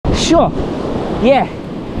sure. Yeah.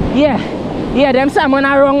 Them salmon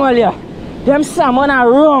are wrong earlier. Them salmon are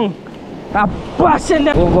wrong. I'm busting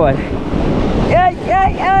them. Oh God. Hey.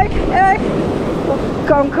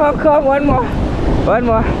 Come. One more.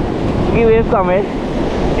 The wave coming.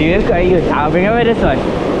 I'll bring him with this one.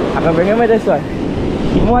 I can bring him with this one.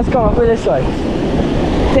 He must come up with this one.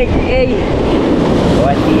 Take a.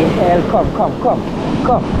 What the hell? Come.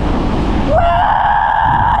 Woo!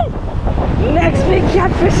 Next big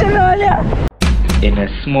catfish in earlier. In a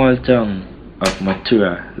small town of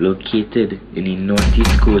Matura, located in the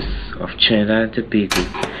northeast coast of Trinidad and Tobago,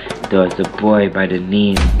 there was a boy by the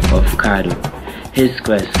name of Cado. His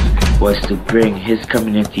quest was to bring his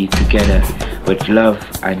community together with love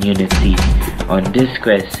and unity. On this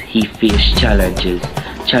quest, he faced challenges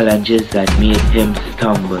that made him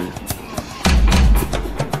stumble.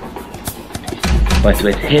 But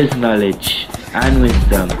with his knowledge and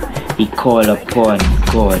wisdom, he called upon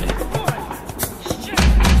God.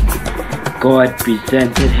 God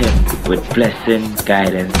presented him with blessing,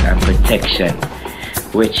 guidance, and protection,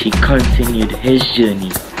 which he continued his journey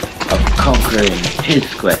of conquering his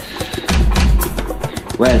quest.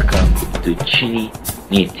 Welcome to Trinidad.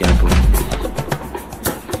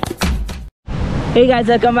 Hey guys,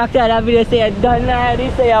 welcome back to another video. So you're done already,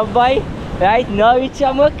 so your boy, right, now reach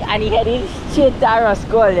your work and he headed straight to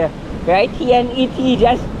Roscoe, right? He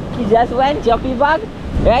just went, jump his bag,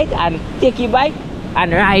 right, and take his bike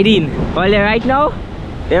and ride in. Only right now,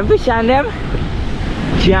 them fish and them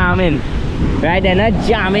jamming, right? They're not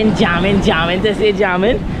jamming to say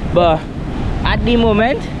jamming, but at the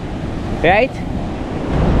moment, right?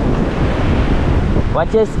 Watch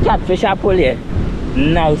this catfish I pull here.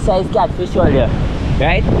 Nice size catfish all here,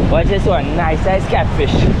 right? Watch this one, nice size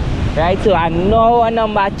catfish, right? So I know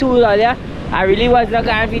number 2 earlier. I really was not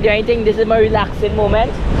going to video anything. This is my relaxing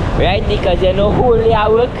moment, right? Because you know whole day I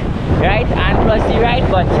work, right? And plus the ride,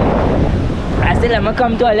 but I still am gonna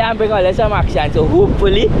come to earlier and bring all some action. So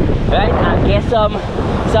hopefully, right, I get some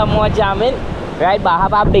more jamming, right? But I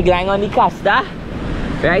have a big line on the caster,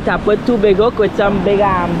 right? I put 2 big hook with some big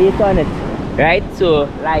bait on it, right? So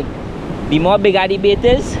like the more bigger the bait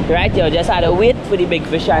is, right, you just have to wait for the big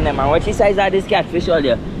fish on them. And watch the size of this catfish all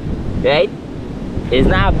here, right? It's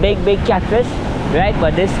not a big catfish, right?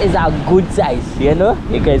 But this is a good size, you know?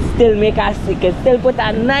 You can still put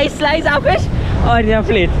a nice slice of fish on your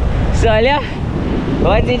plate. So yeah,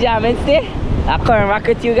 once the jamming stay, I'll come back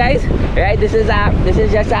with you guys, right? This is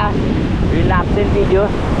just a relaxing video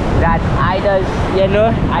that I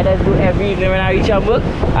just do every evening when I reach home work.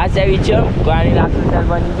 As I reach home, go and relax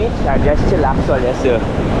myself on the beach and just chillax all there. So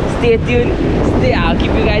stay tuned, I'll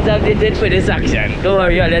keep you guys updated for this action. Don't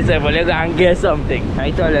worry, all yourself, we'll go and get something.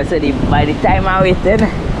 I told you, so by the time I'm waiting,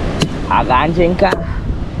 I can drink a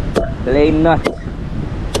plain nut.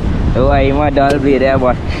 Don't worry, my dull blade there,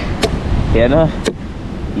 but you know,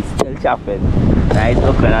 he's still chopping. Nice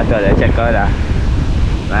coconut all there, check out that.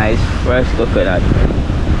 Nice fresh coconut.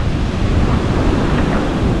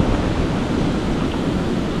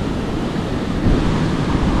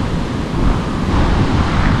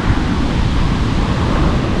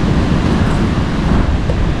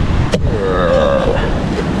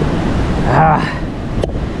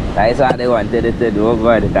 That's what they wanted it to do. Oh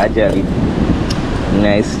God, that jelly.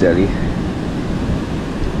 Nice jelly.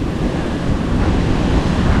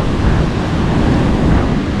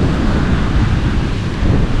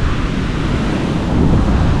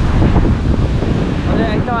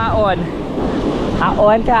 Right now I own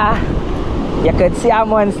you could see a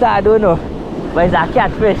monster, I don't know, but it's a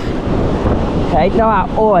catfish. Right now I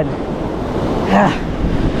own.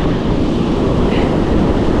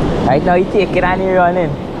 Right now he taking and he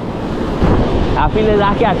running. I feel it's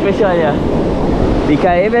a catfish on here.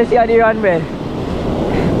 Because if you see how they run, man,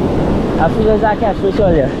 I feel it's a catfish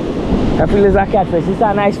on here. I feel it's a catfish. It's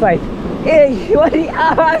a nice fight. Hey, what the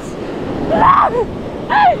ass?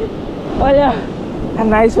 Oh yeah, a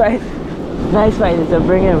nice fight. Nice fight. It's a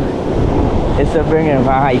bring him. It's a bring him.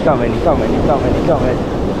 Ah, he coming.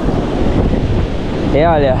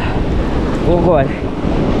 Yeah, yeah. Oh God.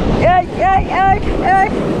 Hey.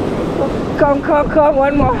 Come.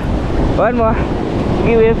 One more.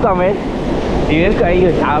 The wave coming.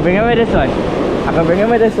 I'll bring him with this one. I can bring him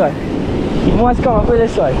with this one. He must come up with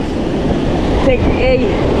this one. Take a.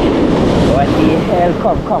 What the hell?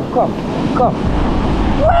 Come.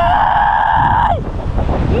 Woo!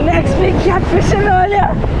 Next big catfish in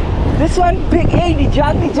earlier. This one big. Hey, the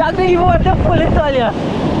jug didn't even want to pull it earlier.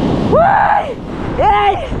 Woo!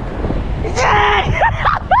 Hey!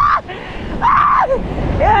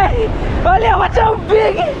 Hey! Earlier, watch how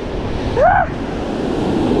big!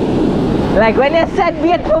 Like when you set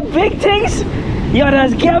bait for big things, you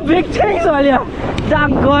just get big things on you.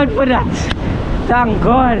 Thank God for that. Thank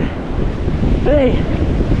God. Hey,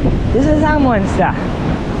 this is a monster.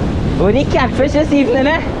 Only catfish this evening,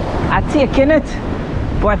 I'm taking it.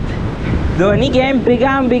 But the only getting bigger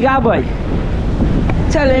and bigger, boy.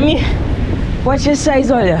 Telling me, watch your size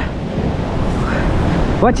all ya.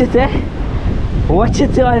 Watch it, Watch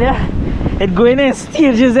it all ya. It going in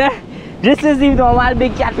stages, This is the normal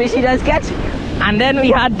big catfish he just catch. And then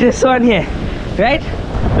we had this one here, right?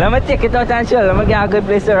 Let me take it out and show. Let me get a good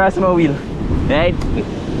place to rest my wheel, right?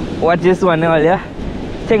 Watch this one all ya.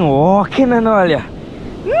 Thing walking and all ya.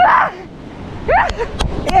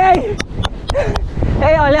 Hey!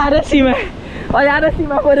 Hey, all you had to see me. All you had to see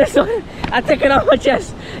me for this one. I take it off my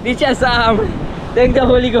chest. The chest thank the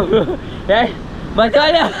Holy Ghost, right? But all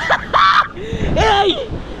you hey!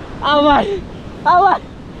 Aman!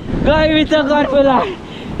 God be to God for that.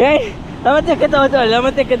 Hey! Let me take it out, let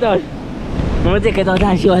me take it out. Let me take it out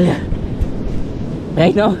and show you.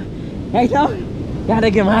 Right now, you gotta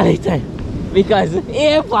give me a little time. Because,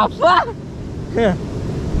 hey, Papa!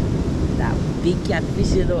 That big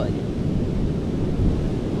catfish, you know.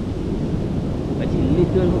 But you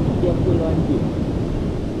little hooky get pull on too.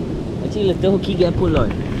 But you little hooky get pull on.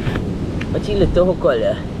 But you little hook all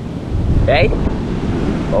ya. Right?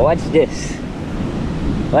 But watch this.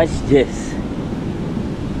 Watch this.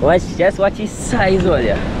 Watch his size all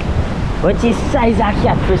ya. Watch his size of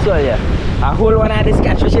catfish all ya. A whole one of this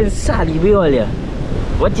catfish is solid be all ya.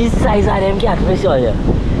 Watch his size of them catfish all ya.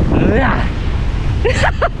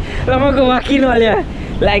 Let me go back in all ya.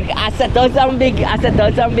 Like I set out some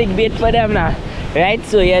big bait for them now. Right?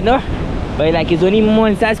 So you know. But like it's only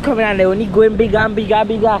monsters coming and they're only going bigger and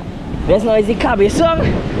bigger. There's no easy cabby song.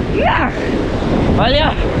 All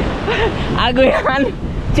ya. I'll go and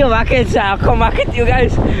chill back inside. I'll come back with you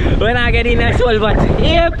guys when I get in next one. But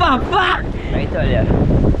yeah, Papa! Right all ya.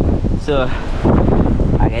 So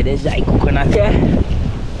I get this dry coconut here.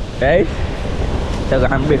 Right? So I'm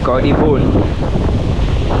gonna break out the bone.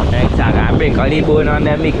 Right, so I'm gonna break out the bone on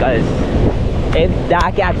them because if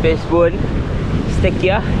that catfish bone stick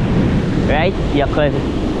here, right,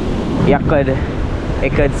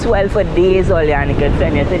 it could swell for days all and it could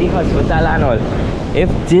send you to the hospital and all. If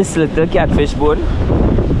this little catfish bone,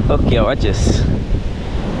 okay, watch this.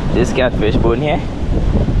 This catfish bone here,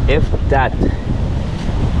 if that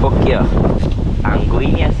hook here and go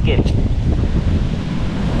in your skin,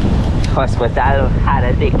 hospital had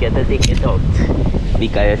to take it out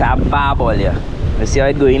because it's a barb all here. You see how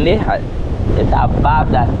it go in there? It's a barb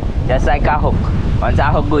that just like a hook. Once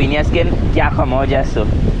a hook go in your skin, it can't come out just so.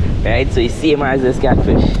 Right? So it's same as this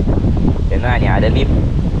catfish. You know, and you have to be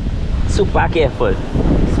super careful.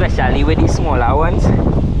 Especially with the smaller ones.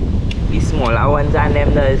 The smaller ones and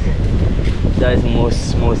them does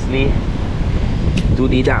mostly do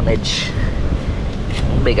the damage.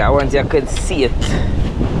 Bigger ones you could see it.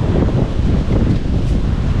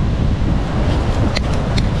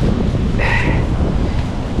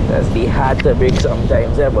 That's be hard to break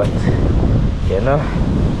sometimes, but you know.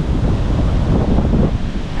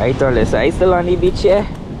 Right, so I still on the beach here.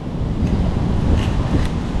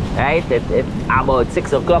 Right, it's about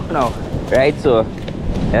 6 o'clock now. Right, so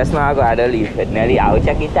that's not going to leave. It's nearly out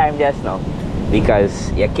checking time just now.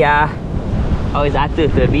 Because you can't, I was at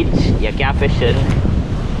Turtle Beach, you can't fishing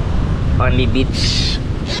on the beach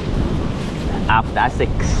after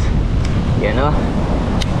 6. You know?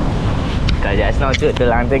 Because there's no turtle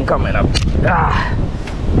landing coming up.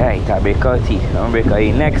 Right, I'll break out here. I'll break out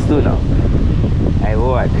here next to now. I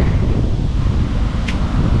would.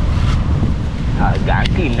 I was going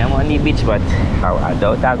to clean them on the beach, but I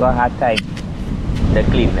doubt I got have time to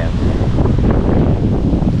clean them.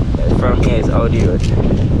 But from here is out the road.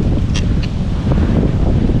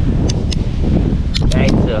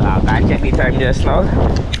 Right, so I can check the time just now.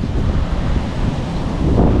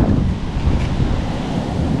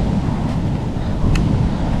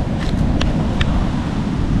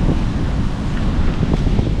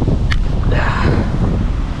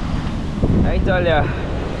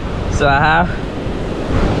 So I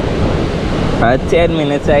have 10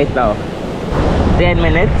 minutes right now. 10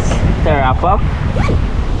 minutes to wrap up.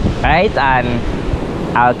 Right, and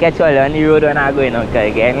I'll catch you all on the road when I go in because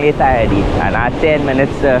it's getting late already. And I have 10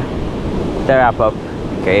 minutes to wrap up.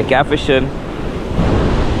 Okay, you can't fish soon.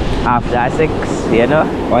 After 6, you know.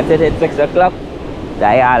 Once it hits 6 o'clock, the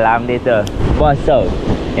alarm later bust out.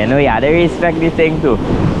 You know, you have to respect the thing too.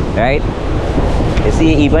 Right? You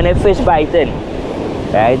see, even if fish biting,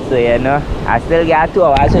 right? So you know, I still get 2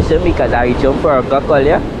 hours session because I reach home 4 o'clock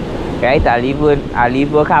earlier. Right? I leave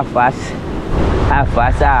work half past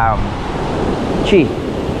 3.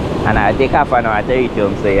 And I'll take half an hour to reach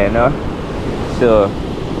home, so you know. So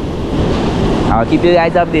I'll keep you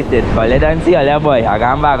guys updated. But let them see all your boy. I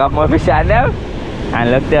got back up my fish on them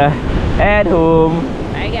and look to head home.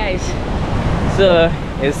 Alright guys. So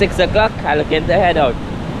it's 6 o'clock. I'm looking to head out.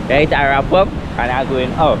 Right, I wrap up and I'm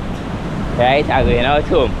going out. Right, I'm going out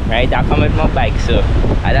home. Right, I come with my bike, so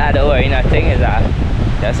I don't have to worry nothing. Is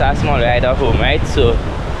just a small ride off home, right? So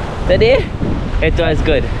today it was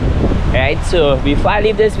good. Right, so before I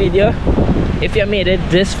leave this video, if you made it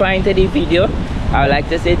this far into the video, I would like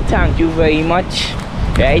to say thank you very much.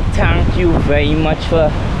 Right, thank you very much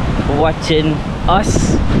for watching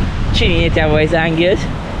us, Trinidad boys and girls.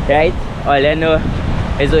 Right, all you know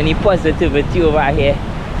is only positivity over here.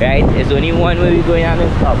 Right, it's only one way we're going on the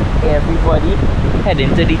top. Everybody heading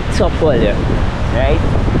to the top all here. Right,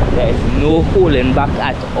 there's no holding back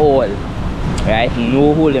at all. Right,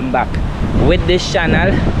 no holding back. With this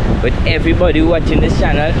channel, with everybody watching this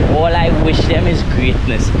channel, all I wish them is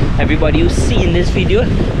greatness. Everybody who's seen this video,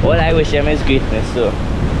 all I wish them is greatness. So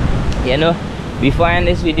you know, before I end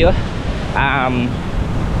this video,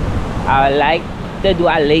 I would like to do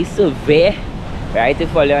a live survey. Right,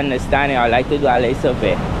 if all you understand, I would like to do a live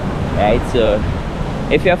survey. Right, so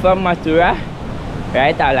if you're from Matura,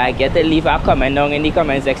 right, I'd like you to leave a comment down in the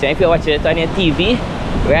comment section. If you're watching it on your TV,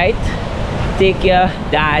 right, take your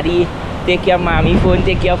daddy, take your mommy phone,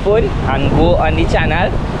 take your phone and go on the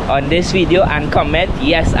channel on this video and comment,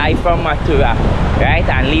 yes, I from Matura. Right,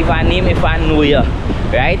 and leave a name if I know you.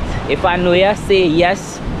 Right, if I know you, say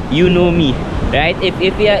yes, you know me. Right,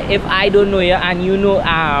 if I don't know you and you know,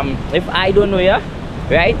 if I don't know you,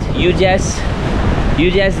 right, you just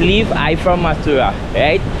leave I from Matura.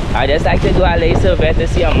 Right, I just like to do a little survey to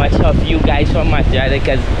see how much of you guys from Matura,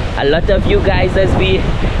 because a lot of you guys has be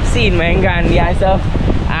seeing my grandy and stuff,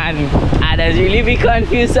 and I just really be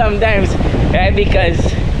confused sometimes. Right, because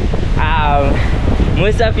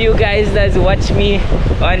most of you guys does watch me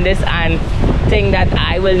on this and think that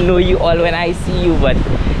I will know you all when I see you, but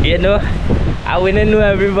you know, I wouldn't know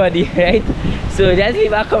everybody. Right, so just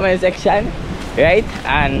leave a comment section, right,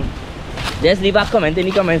 and just leave a comment in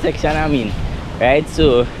the comment section, I mean. Right,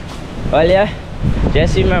 so all yeah,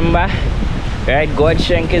 just remember, right, God's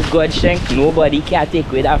strength is God's strength. Nobody can take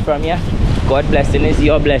away that from you. God's blessing is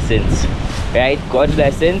your blessings. Right, God's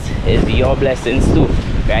blessings is your blessings too.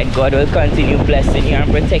 Right, God will continue blessing you and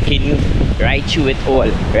protecting you right through it all.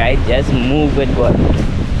 Right, just move with God.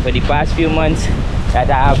 For the past few months that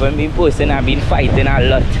I haven't been posting, I've been fighting a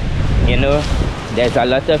lot. You know, there's a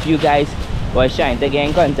lot of you guys was trying to get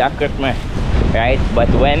in contact with me. Right, but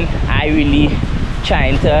when I really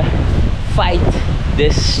trying to fight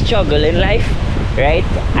this struggle in life, right,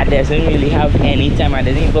 I doesn't really have any time. I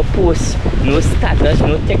doesn't even post no status,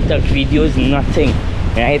 no TikTok videos, nothing.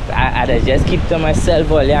 Right, I just keep to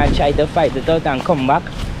myself all and try to fight it out and come back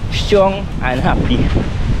strong and happy.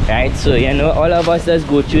 Right, so you know, all of us just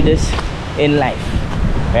go through this in life.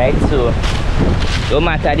 Right, so no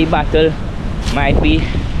matter the battle might be,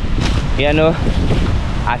 you know,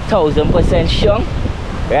 1000% strong.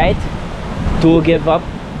 Right, don't give up,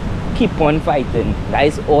 keep on fighting. That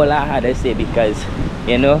is all I had to say, because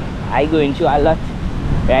you know, I going through a lot.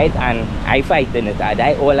 Right, and I fighting it.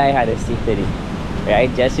 That's all I had to say today.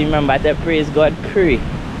 Right, just remember to praise God, pray.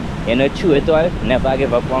 You know, through it all, never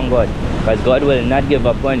give up on God, because God will not give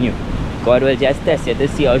up on you. God will just test you to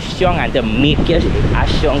see how strong and to make you a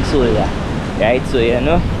strong soldier. Right, so you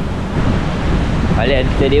know,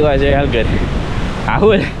 today was real good. I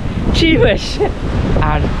will 3 fish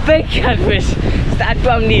and big catfish. Start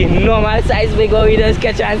from the normal size big, what we just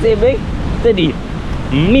catch and say big, to the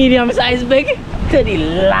medium size big, to the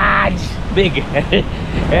large big.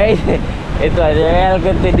 Right, it was real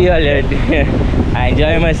good to do all that. I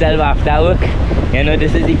enjoy myself after work. You know,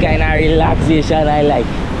 this is the kind of relaxation I like.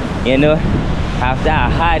 You know, after a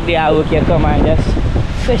hard day at work, you come and just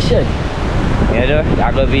fish it. You know,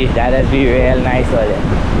 that'll be real nice all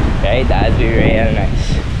that. Right, that'll be real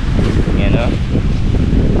nice. You know,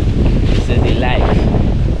 this is the life.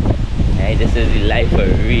 Right, this is the life for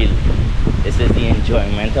real. This is the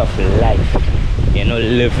enjoyment of life. You know,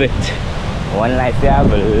 live it. One life you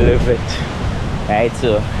have, live it. Right,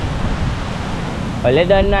 so all I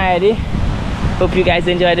done now already. Hope you guys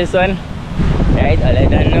enjoy this one. Right, all I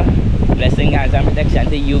done now. Blessing and protection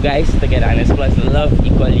to you guys. Togetherness plus love,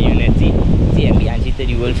 equal unity. TMB and G to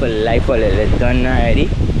the world for life. All I done now already.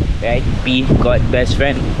 Right, be God's best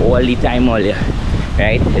friend all the time, all year.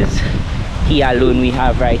 Right, it's He alone we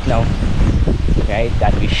have right now. Right,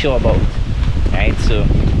 that we sure about. Right, so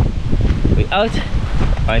we out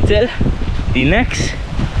until the next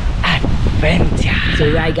event. Yeah.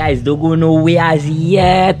 So right guys, don't go nowhere as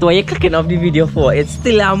yet. What you clicking off the video for? It's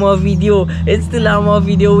still a more video. It's still a more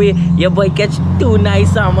video where your boy catch 2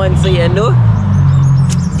 nice salmon, so you know.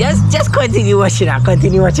 Just continue watching.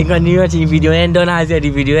 Continue watching the video. And don't answer the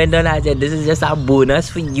video. And don't answer. This is just a bonus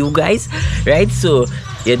for you guys, right? So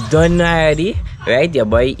you're done already, right? Your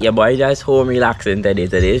boy just home relaxing today.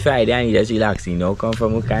 Today is Friday and he just relaxing. Now come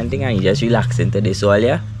from a canting and he just relaxing today. So all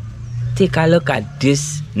yeah, take a look at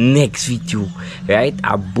this next video, right?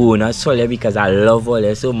 A bonus all because I love all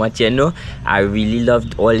you so much, you know. I really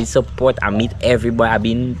loved all the support. I meet everybody. I've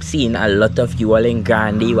been seeing a lot of you all in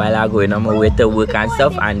Grande while I going on my way to work and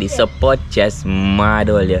stuff, and the support just mad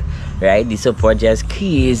all you, right? The support just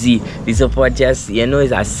crazy. The support just, you know,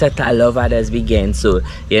 is a set of love that's begin. So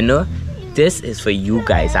you know, this is for you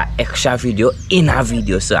guys, an extra video in a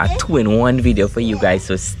video, so a 2-in-1 video for you guys.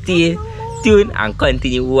 So stay tuned and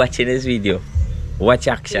continue watching this video. Watch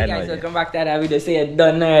action. Hey guys, welcome back to that video. So you're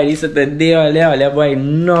done already. So today all your boy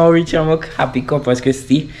now reach a happy Corpus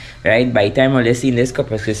Christi, right? By the time all you seen this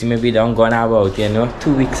Corpus Christi maybe done gone about, you know,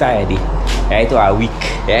 2 weeks already, right? Or a week,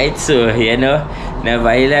 right? So you know,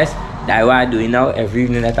 nevertheless, that's what I'm doing now. Every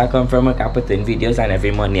evening that I come from, I put in videos, and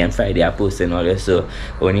every Monday and Friday I post in all this. So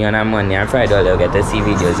only on a Monday and Friday all you get to see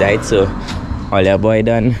videos, right? So all your boy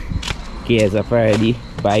done gears up already,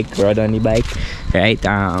 bike, ride on the bike, right?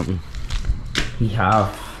 We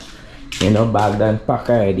have, you know, bag done, pack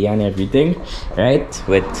already and everything, right?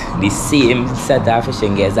 With the same set of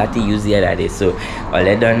fishing gears that he used the other day. So all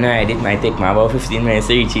I done already, it might take me about 15 minutes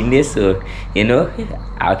to reaching this. So you know,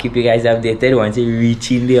 I'll keep you guys updated once you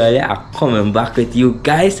reaching there. I'm coming back with you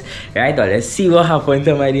guys, right? Or let's see what happened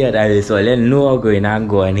to my the other day. So let's know what's going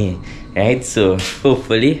on here, right? So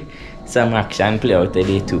hopefully some action play out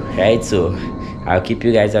today too, right? So I'll keep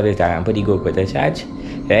you guys updated and put the GoPro to charge,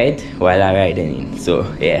 right, while I'm riding in. So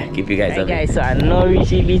yeah, keep you guys updated. Guys, so I now reach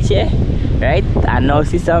the beach here, right? I now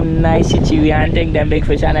see some nice chitchi and take them big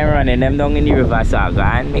fish and I'm running them down in the river. So I'll go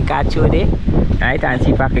and make a show there, right, and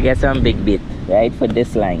see if I can get some big bait, right, for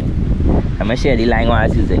this line. I'm gonna share the line I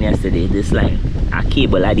was using yesterday. This line, a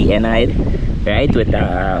cable at the end of it, right, with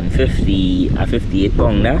a 58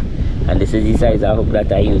 pounder. And this is the size I hope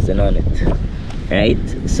that I'm using on it,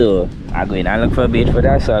 right? So I'm going to look for a bait for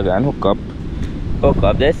that. So I'm going to hook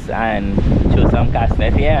up this and show some cast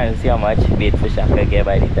net here and see how much bait fish I can get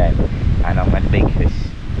by the time, and how much big fish,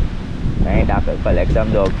 right? I can collect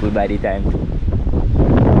some dog food by the time too.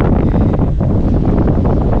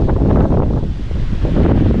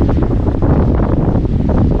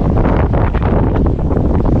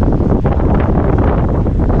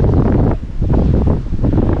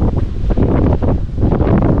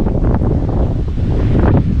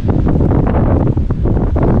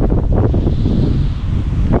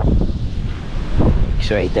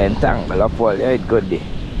 Right then, tangle up all, yeah, it's good day.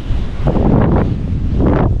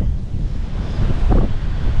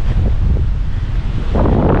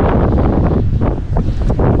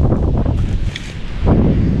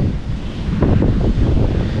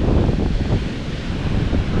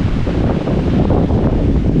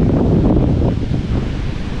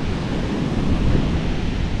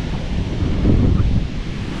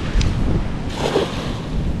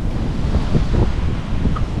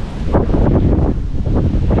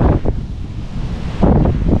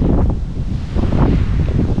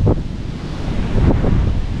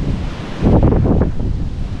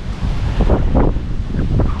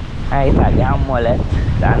 Right, I got a mullet.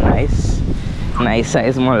 That nice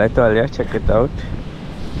size mullet all here. Check it out.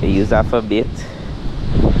 They use that for bait.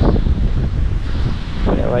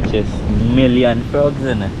 Watch this, million frogs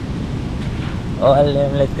in it. All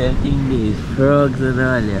them little things, frogs and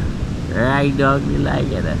all here. Right dog, me like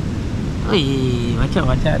it. Oi, watch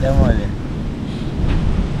out them all here.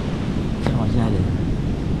 Watch out them.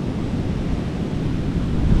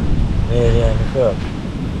 Million frogs.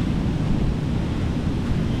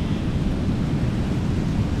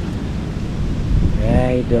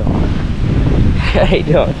 Right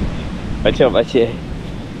down. Watch out.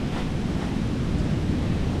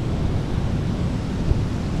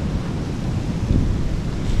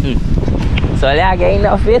 So I get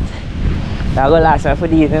enough it. I go last one for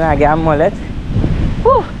the evening. I get a mullet.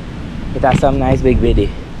 Whew. It has some nice big biddy.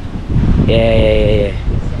 Yeah.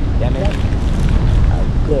 Damn it. Oh,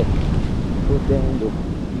 good. Put them in there.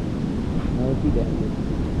 Now see them.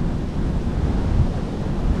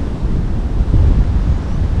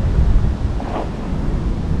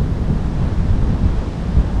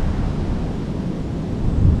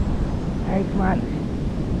 Man,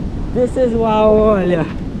 this is wow, yeah.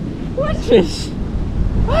 Watch fish.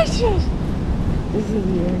 This is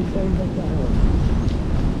the inside of the tower.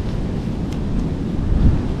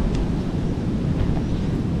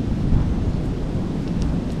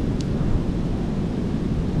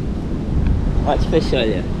 Watch fish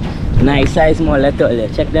earlier. Nice size mullet earlier.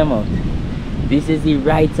 Check them out. This is the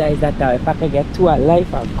right size that if I can get 2 at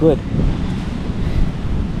life, I'm good.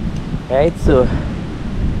 Right, so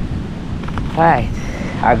alright,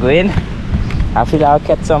 I go in. I feel I'll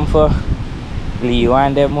catch some for Leo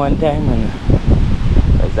and them one time, and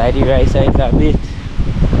because I the right size a bit.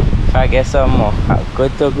 If I get some more, I'm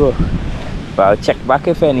good to go. But I'll check back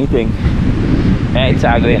if anything. Right, so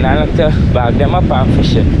I go in and look to bag them up and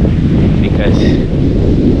fishing because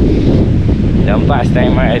done past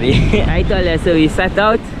time already. I told you, so we set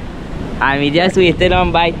out and we just waited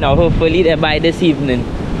on bite now. Hopefully they bite this evening.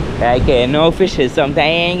 Right, okay, no fishes. Sometimes I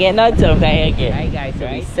ain't get none, sometimes I get. Right guys,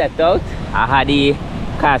 so we set out. I had the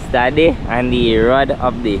caster day and the rod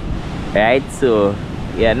up there. Right, so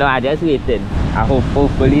yeah, no, I just waited. I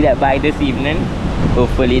hopefully they bite this evening.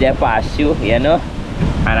 Hopefully they pass you, you know.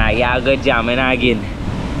 And I go jamming again.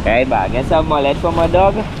 Right, but I get some mullet for my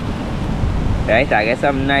dog. Right, I get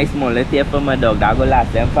some nice mullet here for my dog. That go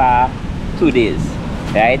last them for 2 days.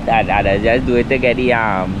 Right, and I just do it to get the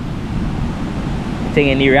thing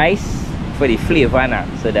in the rice for the flavor now.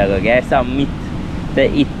 So they go get some meat to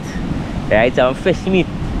eat. Right, some fish meat,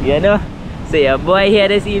 you know. So your boy here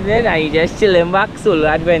this evening and you just chilling back solo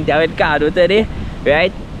adventure with Cardo today.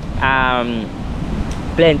 Right,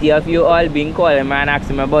 plenty of you all been calling me and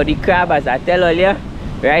asking me about the crab, as I tell earlier.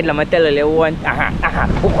 Right, let me tell you one.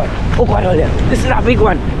 Big one earlier. This is a big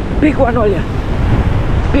one. Big one earlier.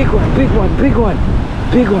 Big one, big one, big one.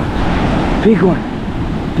 Big one. Big one.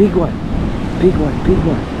 Big one. Big one, big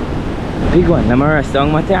one. Big one. Let me rest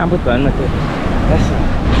down my time, put on my time. That's it.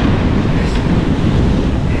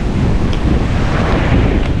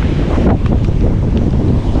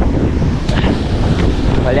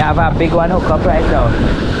 Well, you have a big one hook up right now.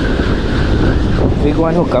 Big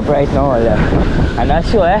one hook up right now. I'm not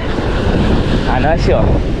sure, I'm not sure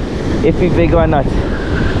if he's big or not.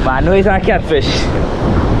 But I know he's a catfish.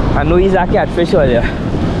 I know he's a catfish earlier.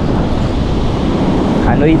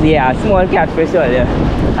 I know he's a small catfish earlier.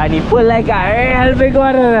 And he pulled like a real big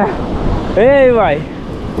one. Hey boy.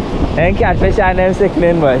 Them catfish and them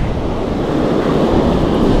sickening boy.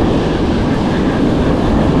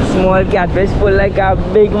 Small catfish pull like a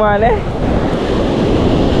big man,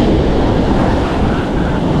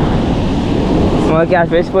 Small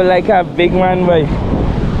catfish pull like a big man, boy.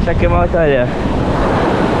 Check him out earlier.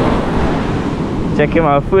 Check him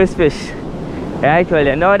out, first fish. Right, well,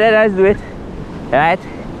 you know that let's do it. Right?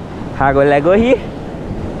 I go let go here.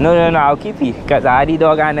 No, I'll keep here because I had the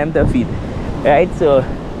dog and them to feed. Right, so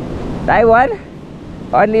that one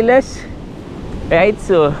on the list. Right,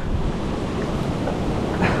 so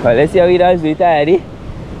well, let's see how he does with it already.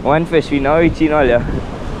 One fish we now reaching all here.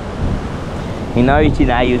 We now reaching.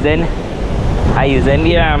 I using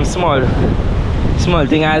the small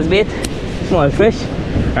thing as bait, small fish.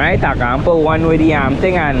 Right, I can put one with the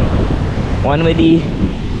thing and one with the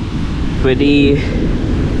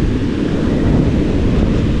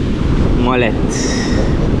mullet.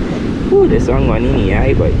 Ooh, this one going in the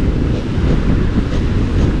eye, boy.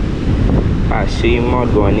 I see him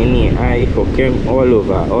out going in the eye, hook him all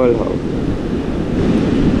over, all out.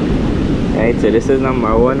 Right, so this is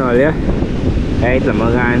number 1 all here. Right, I'm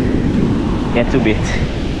going to get to bit.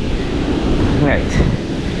 Right,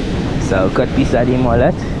 so I'll cut piece of the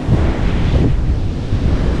mullet.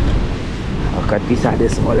 I'll cut piece of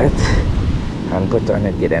this mullet and put on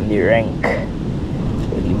it, get them the rank.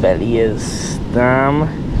 Where the belly is. Damn.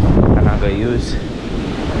 And I'm going to use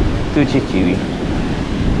 2 chichiwi.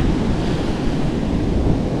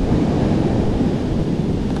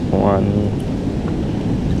 1,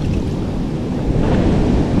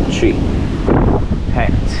 3.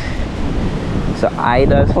 Right. So I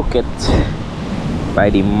just hook it by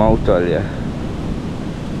the mouth earlier.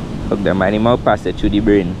 Hook them by the mouth, pass it through the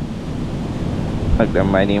brain. Hook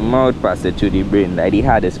them by the mouth, pass it through the brain. That's the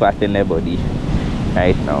hardest part in their body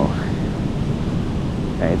right now.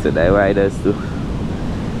 Right, so that's what I does too.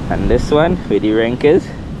 And this one with the rankers,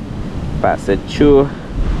 pass it through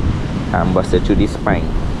and bust it through the spine.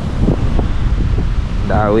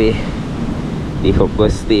 That way the hook will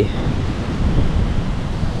stay.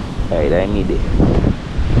 Right, I need it.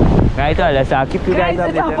 Right, I'll keep you guys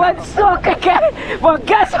updated. But so okay, but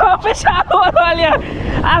guess what fish I hold earlier?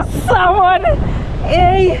 A salmon.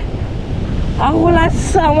 Hey, I hold a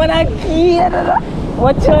salmon again.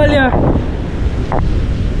 What earlier?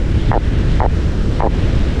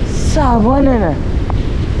 Salmon in it.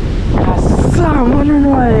 A salmon in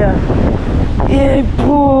earlier. Hey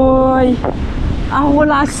boy, I hold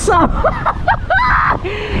a salmon.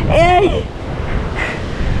 Hey.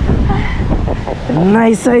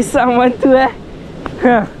 Nice size salmon too,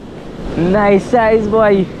 Nice size,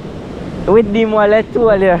 boy. With the mullet too,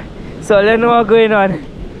 earlier. So you know what's going on.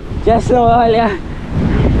 Just now, earlier.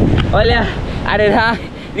 I did have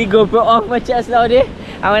the GoPro off my chest now there.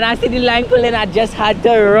 And when I see the line pulling, I just had to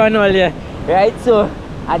run earlier. Right? So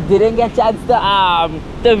I didn't get a chance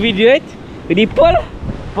to video it with the pull.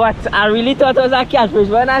 But I really thought it was a catfish.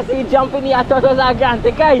 When I see it jumping here, I thought it was a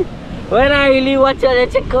grantic. When I really watch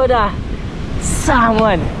it, check out that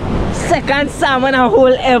salmon. Second salmon I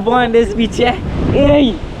hold ever on this beach, yeah?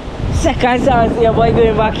 Hey! Second salmon, so your boy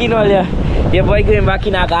going back in earlier. Your boy going back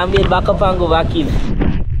in, I can build back up and go back in.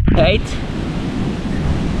 Right?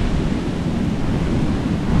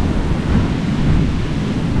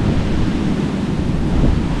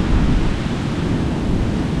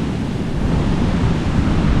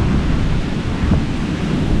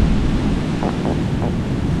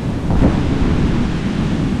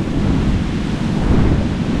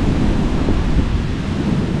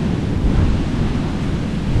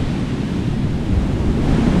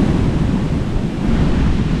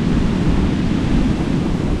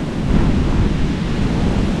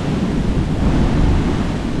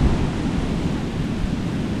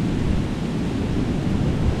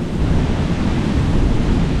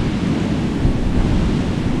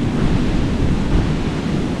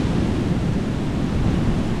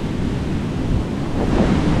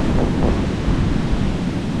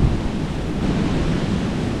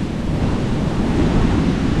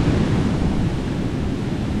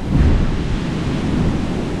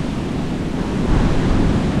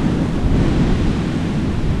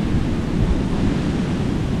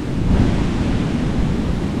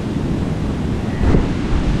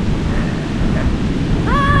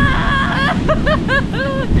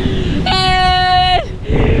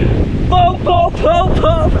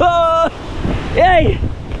 Hey!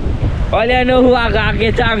 All you know who I got to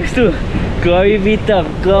get thanks to. Glory be to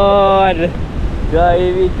God.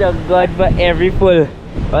 Glory be to God for every pull.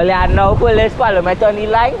 All you know pull is follow me on the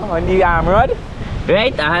line, on the arm rod.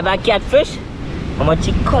 Right? I have a catfish. How much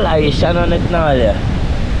coloration on it now there?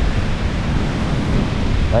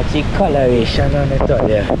 Much coloration on it all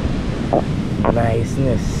there.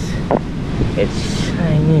 Niceness. It's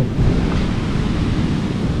shining.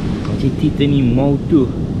 Much teeth in the mouth too.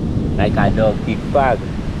 Like a dog teeth bag.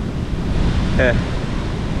 Yes.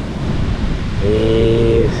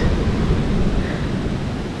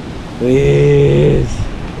 Yes.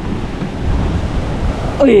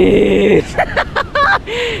 Yes.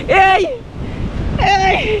 Hey!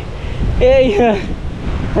 Hey! Hey!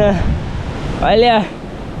 Well, yeah,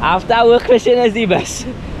 after work fishing is the best.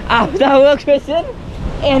 After work fishing,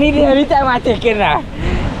 any day, every time I take it now.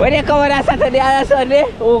 When you come on a Saturday or a Sunday,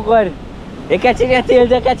 oh God, you catch in your tail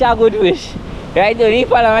to catch a good fish. Right? Don't need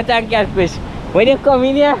follow and catfish. When you come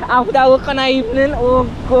in here after work on the evening, oh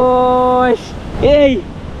gosh. Hey!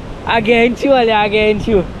 Against you, against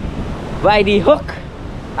you. By the hook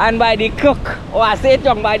and by the crook. Oh, I say it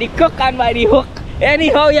wrong, by the crook and by the hook.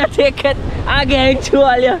 Anyhow you take it, against you,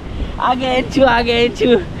 against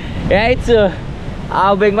you. Right? So,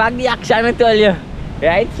 I'll bring back the action I tell you.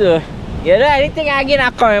 Right? So, you know anything again,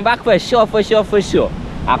 I'm coming back for sure.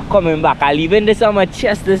 I'm coming back. I'm leaving this on my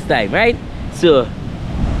chest this time, right? So,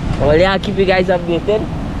 I'll keep you guys updated.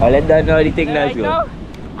 I'll let them know the thing does go.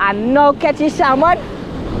 I now catch a salmon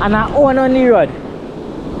and I own on the rod.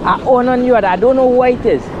 I don't know what it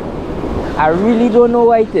is. I really don't know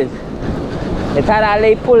what it is. It's had a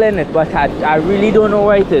late pull in it, but I really don't know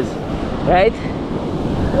what it is. Right?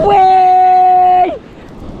 Wait!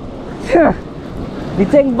 The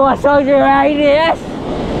thing bust out the right here, yes?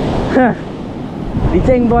 The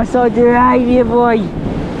thing bust out the right here, boy.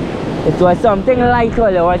 It was something light,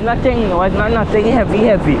 well, it was not nothing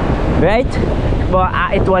heavy, right? But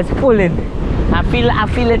it was pulling. I feel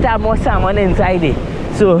it had more salmon inside it.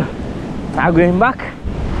 So I'm going back.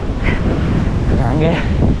 And get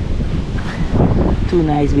two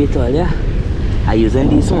nice bait all there. I'm using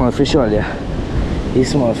these small fish all there. These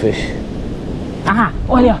small fish. Aha!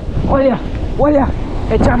 All here!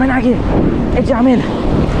 It's jamming again. It's jamming.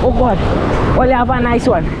 Oh God! All here, have a nice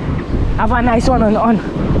one. Have a nice one on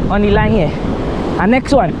the line here. And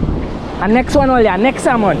next one all here. Next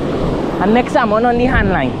salmon. And next salmon on the hand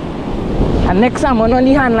line. And next salmon on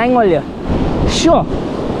the hand line all here. Sure.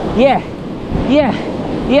 Yeah.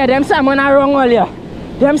 Them salmon are wrong all here.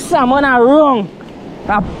 Them salmon are wrong.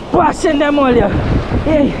 I'm busting them all here.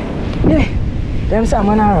 Yeah. Them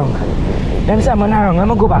salmon are wrong. Let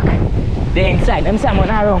me go back. They're inside. Them salmon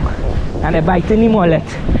are wrong. And they're biting the mullet.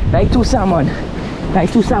 Like two salmon.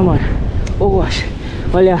 Oh gosh.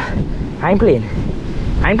 Well, yeah. I'm playing.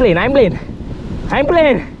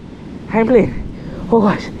 Oh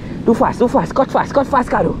gosh. Too fast, cut fast,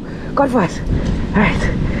 Kado. Cut fast. Right.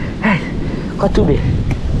 Cut too big.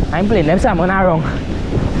 I'm playing them salmon are wrong.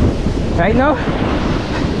 Right now,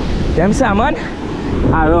 them salmon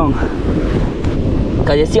are wrong.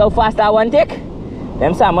 Cause you see how fast I want take?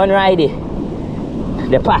 Them salmon right there.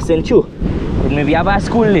 They're passing through. It maybe have a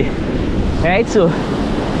school day. Right, so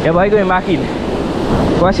your boy going back in.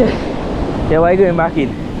 Watch it. Your boy going back in.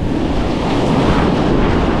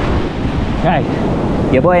 Right.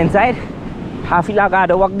 Your boy inside. I feel like I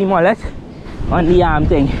gotta walk the mullet on the arm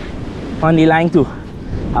thing. On the line too.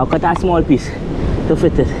 I'll cut a small piece to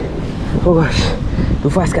fit it. Oh gosh. Too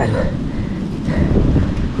fast, Carl.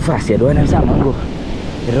 Too fast. You don't want them salmon go.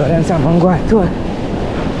 You don't want them salmon go at all.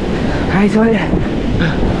 Right, so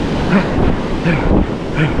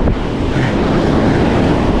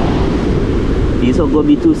these are going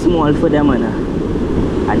to be too small for them, man.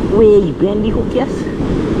 And way bend the hook, yes.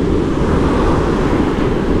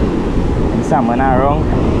 And salmon are wrong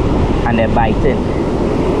and they're biting.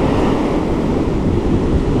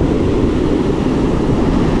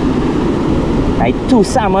 Like 2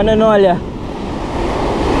 salmon and all, yeah.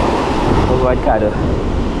 Oh God, Kado.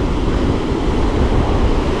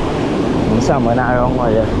 And salmon are wrong,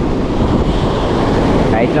 all, yeah.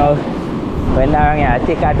 Right now, when they're wrong, yeah,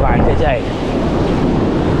 take advantage, right?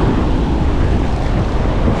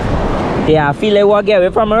 Yeah, I feel like what get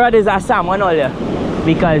away from my rod is a salmon all here.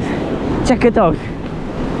 Because check it out.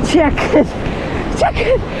 Check it.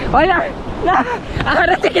 Oh yeah. Nah, I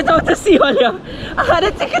gotta take it out to see all here.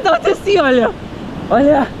 Oh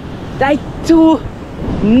yeah. Like 2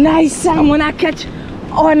 nice salmon I catch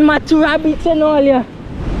on Matura beach and all here.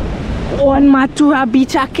 On Matura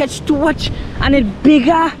beach I catch 2 watch and it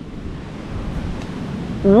bigger.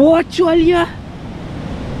 Watch all here.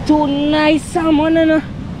 2 nice salmon and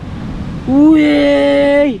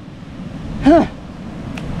way, huh?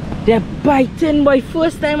 They're biting, boy.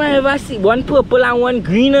 First time I ever see 1 purple and 1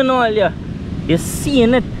 green and all, yeah. You're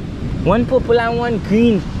seeing it. 1 purple and 1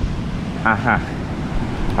 green.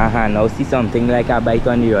 Now see something like a bite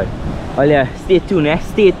on the rod. Oh yeah, stay tuned, eh?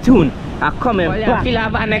 Stay tuned. I'm coming back. I feel I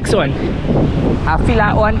have a next one. I feel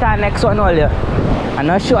I want our next one, all yeah. I'm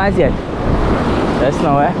not sure as yet. Just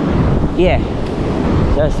now, eh? Yeah.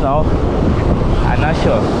 Just now. I'm not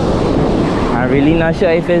sure. I'm really not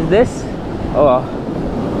sure if it's this or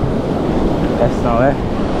that's not it.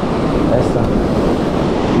 That's not.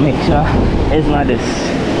 Make sure it's not this.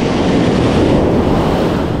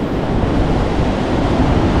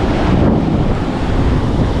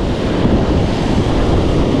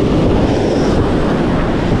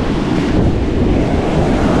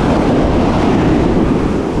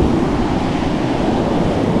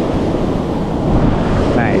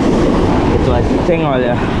 Nice. It was the thing all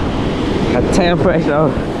there. A tire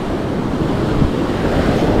pressure.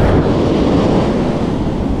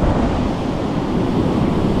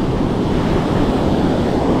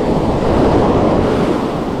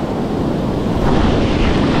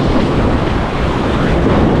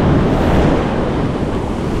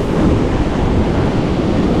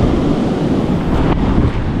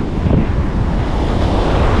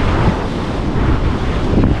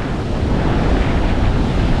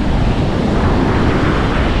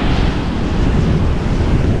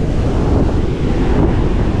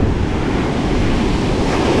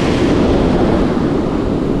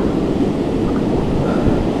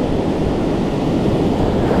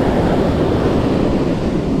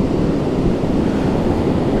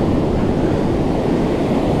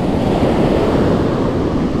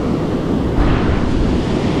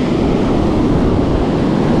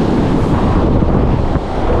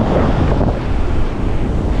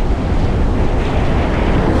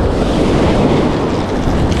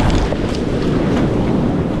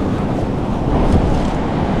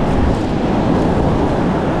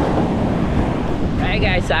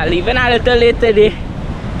 So I'm leaving a little late today,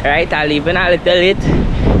 right? I'm leaving a little late,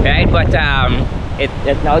 right? But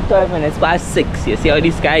it's now 12 minutes past 6. You see how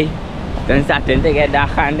this sky is starting to get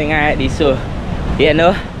dark and thing already. So, you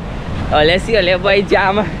know, let's see how boy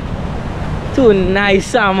jam 2 nice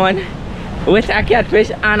salmon with a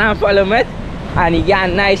catfish and a polymet, and you get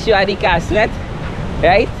a nice show at the cast net,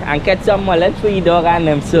 right? And catch some mullet for your dog and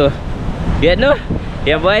them. So, you know,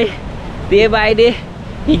 your boy, day by day,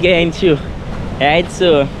 he getting through. Right,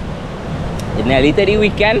 so it's nearly to the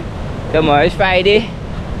weekend. Tomorrow is Friday,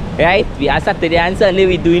 right? We are Saturday and Sunday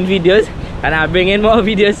we're doing videos, and I'm bringing more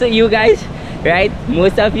videos to you guys, right?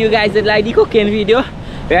 Most of you guys would like the cooking video,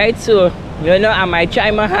 right? So you know, I might try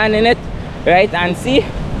my hand in it, right, and see,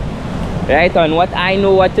 right, on what I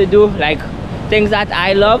know what to do, like things that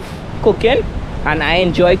I love cooking, and I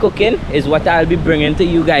enjoy cooking is what I'll be bringing to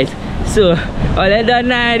you guys. So all I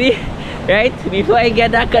done already, right? Before I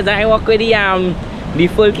get that, cause I work with the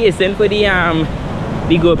full casing for the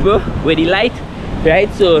GoPro with the light,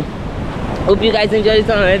 right? So hope you guys enjoy this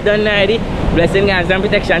one. All I done already. Blessing, guys, and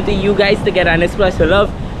protection to you guys togetherness plus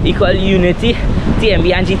love equal unity.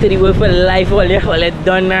 TMB and G to the world for life. All it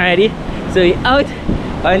done already. So we out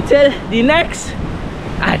until the next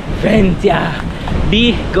adventure.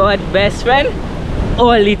 Be God best friend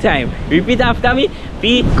all the time. Repeat after me.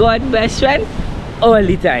 Be God best friend all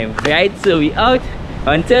the time. Right? So we out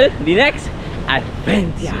until the next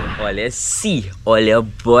adventure. So all you see, all your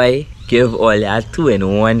boy give all your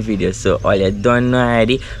 2-in-1 video. So all you done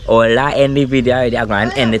already, all that end the video already, I'm going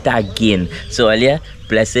to end it again. So all you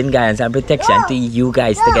blessing, guidance and protection to you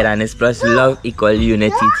guys togetherness plus love equal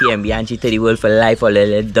unity. TMB and G to the world for life. All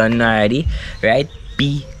you done already, right?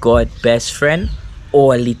 Be God best friend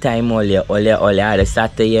all the time. All you had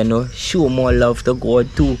start to, you know, show more love to God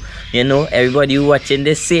too. You know, everybody watching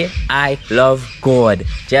this say, I love God.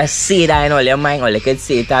 Just say that in all your mind. All you can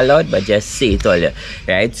say it aloud, but just say it all you.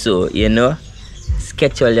 Right? So, you know,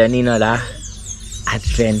 sketch all you need that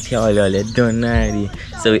adventure all you done already.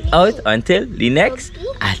 So we out until the next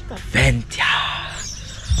adventure.